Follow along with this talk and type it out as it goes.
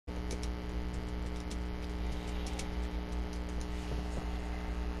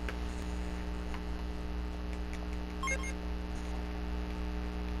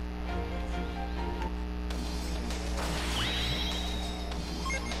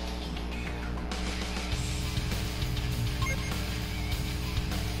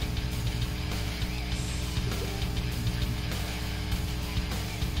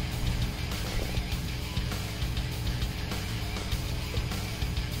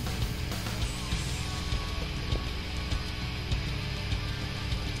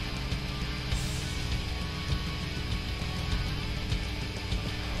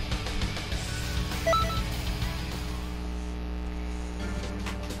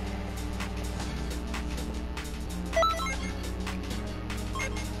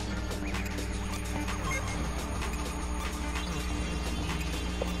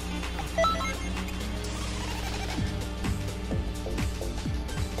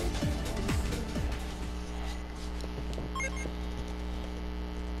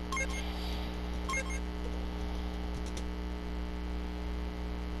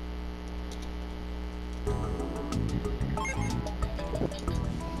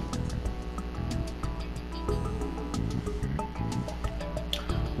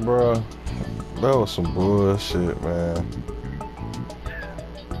Bruh, that was some bullshit, man.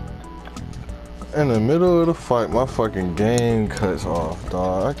 In the middle of the fight, my fucking game cuts off,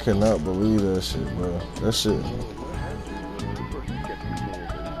 dog. I cannot believe that shit, bro. That shit.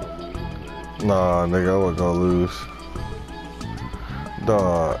 Nah, nigga, I was gonna lose.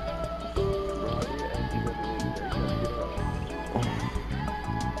 Dog.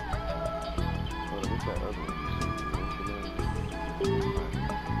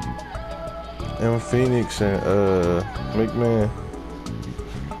 And Phoenix and McMahon.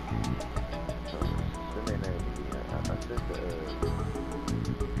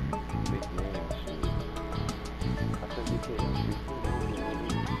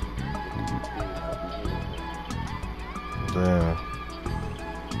 Damn.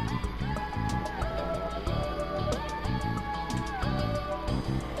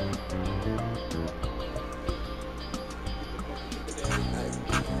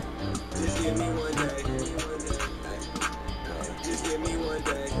 Just give me one day. Just give me one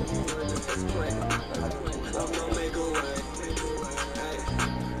day. I'm gonna make a way.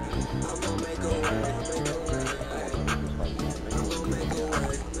 I'm gonna make a way. I'm gonna make a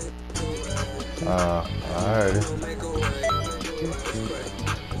way. Alright.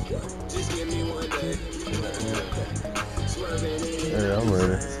 Just give me one day. Yeah, I'm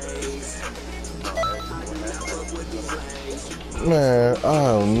ready. Man, I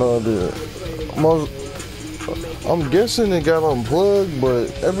don't know, dude. I'm guessing it got unplugged,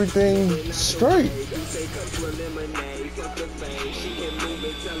 but everything straight.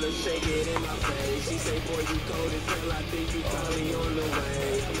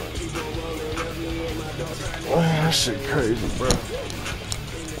 Man, that shit crazy, bro.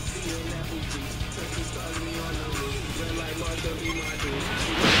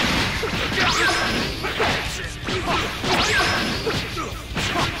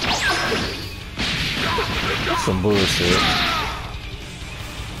 That's some bullshit.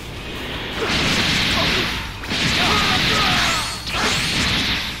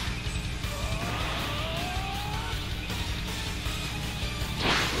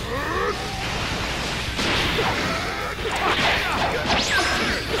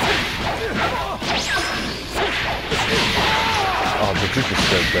 Oh, but you can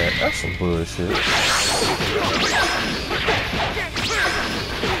step back. That's some bullshit.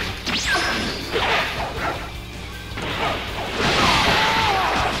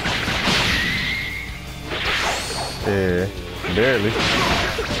 Yeah, barely.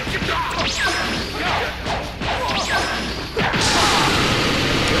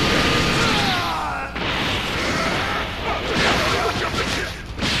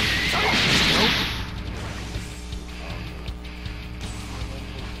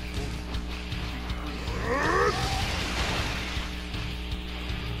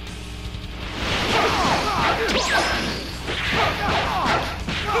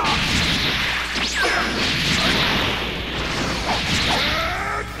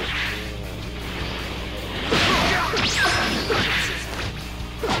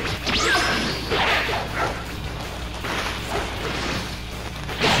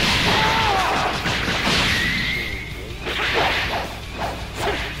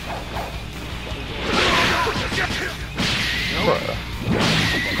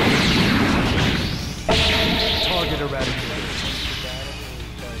 Target eradicated.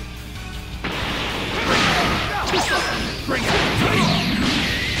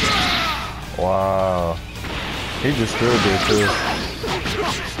 Wow. He just stood there too.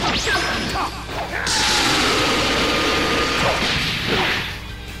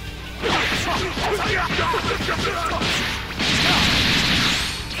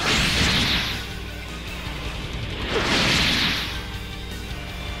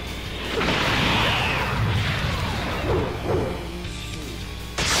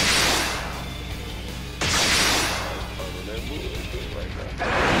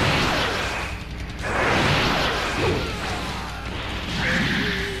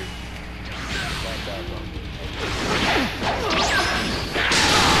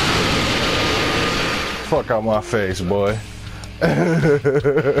 Fuck out my face, boy.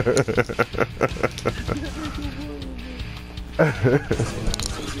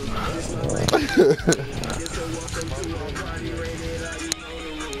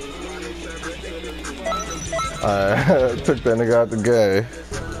 I took that nigga out the game.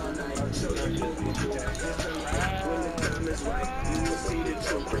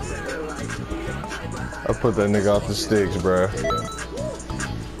 I put that nigga off the sticks, bro.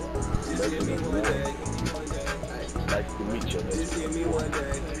 Nice to meet you. Just give me one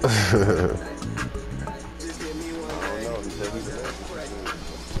day. Just give me one day.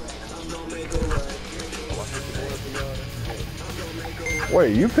 I'm gonna make a way.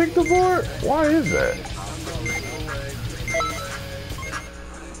 Wait, you picked the board? Why is that? I'm gonna make a way.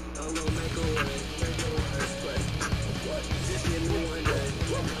 I'm gonna make a way. Just give me one day.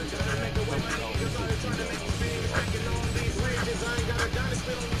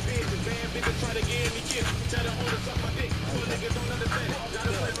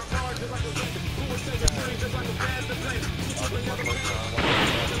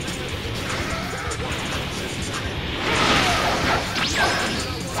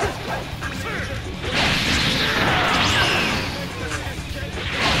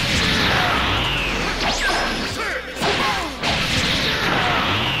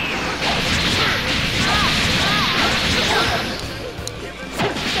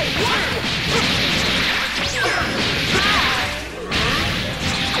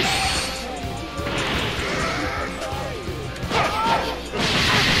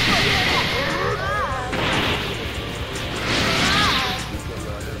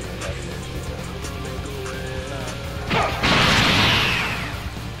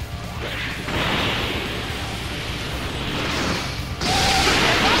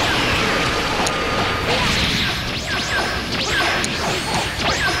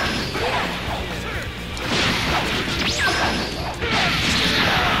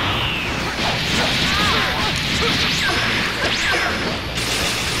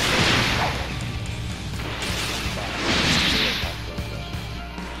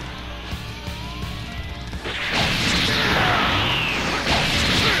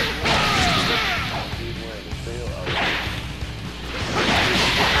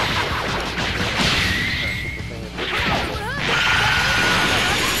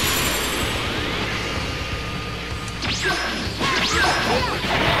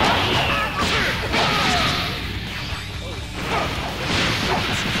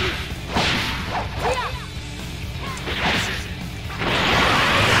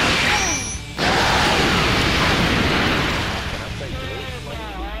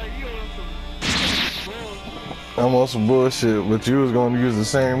 I'm on some bullshit, but you was gonna use the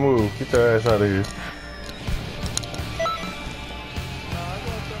same move. Get your ass out of here.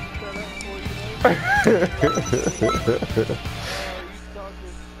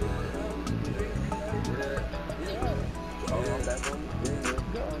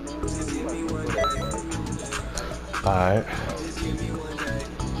 Alright.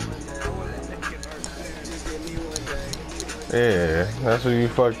 Yeah, that's where you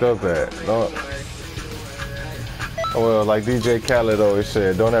fucked up at. Don't. Well, like DJ Khaled always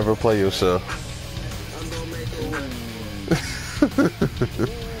said, don't ever play yourself.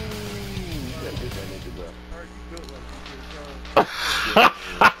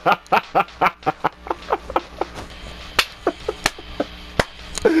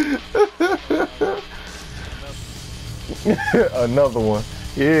 Another one.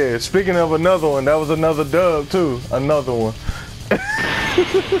 Yeah, speaking of another one, that was another dub too. Another one.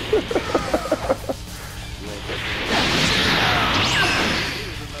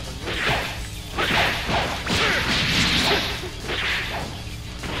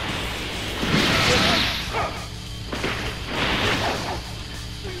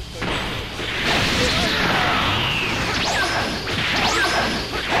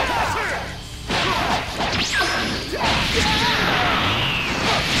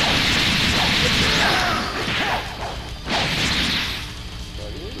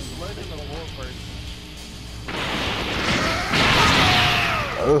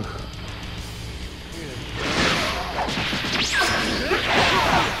 Ugh.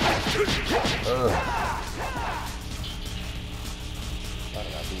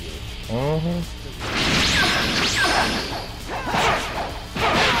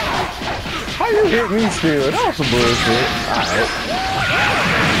 How you hit me still? That was some bullshit. Alright.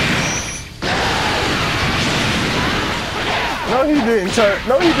 No, he didn't turn.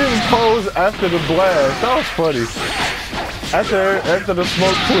 No, he didn't pose after the blast. That was funny. After the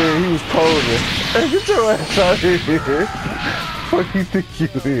smoke cleared, he was posing. Hey, get your ass out of here. What do you think you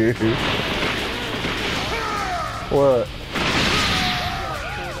is? What?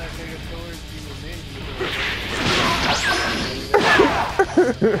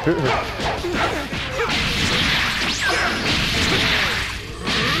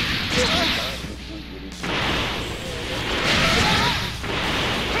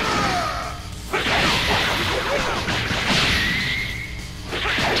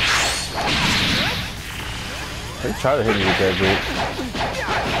 They try to hit me with that bitch.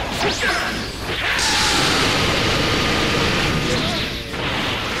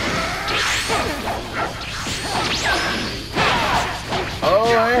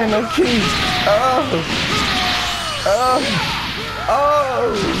 ain't no key. Oh.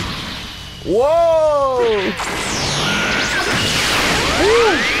 Whoa.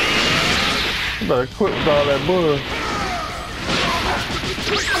 You better quit with all that bull.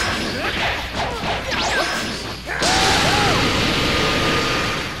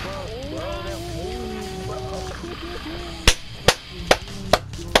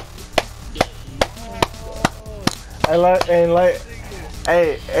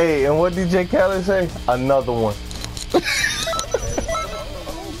 Hey, and what DJ Khaled say? Another one.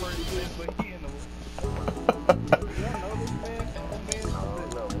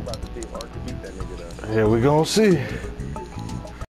 Yeah, we gonna see.